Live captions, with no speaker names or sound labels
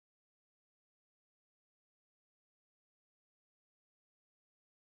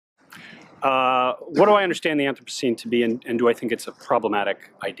What do I understand the Anthropocene to be, and do I think it's a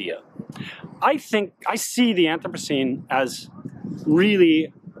problematic idea? I see the Anthropocene as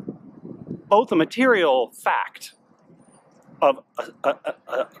really both a material fact of a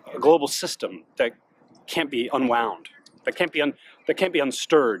global system that can't be unwound, that can't be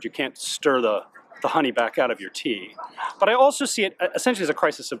unstirred. You can't stir the honey back out of your tea. But I also see it essentially as a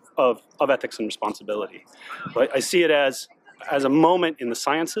crisis of ethics and responsibility. I see it as a moment in the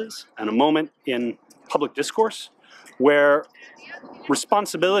sciences and a moment in public discourse where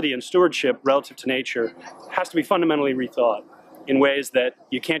responsibility and stewardship relative to nature has to be fundamentally rethought in ways that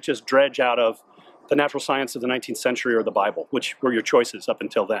you can't just dredge out of the natural science of the 19th century or the Bible, which were your choices up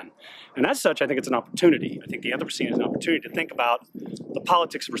until then. And as such, I think it's an opportunity. I think the Anthropocene is an opportunity to think about the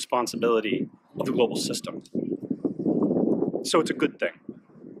politics of responsibility of the global system. So it's a good thing.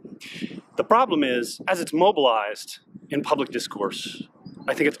 The problem is, as it's mobilized in public discourse,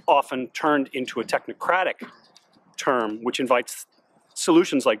 I think it's often turned into a technocratic term which invites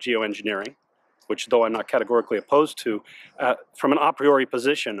solutions like geoengineering, which, though I'm not categorically opposed to, from an a priori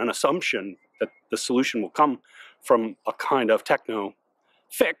position, an assumption that the solution will come from a kind of techno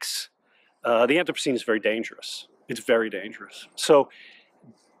fix, the Anthropocene is very dangerous. It's very dangerous. So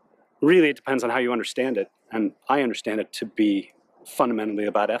really it depends on how you understand it, and I understand it to be fundamentally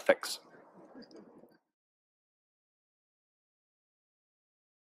about ethics.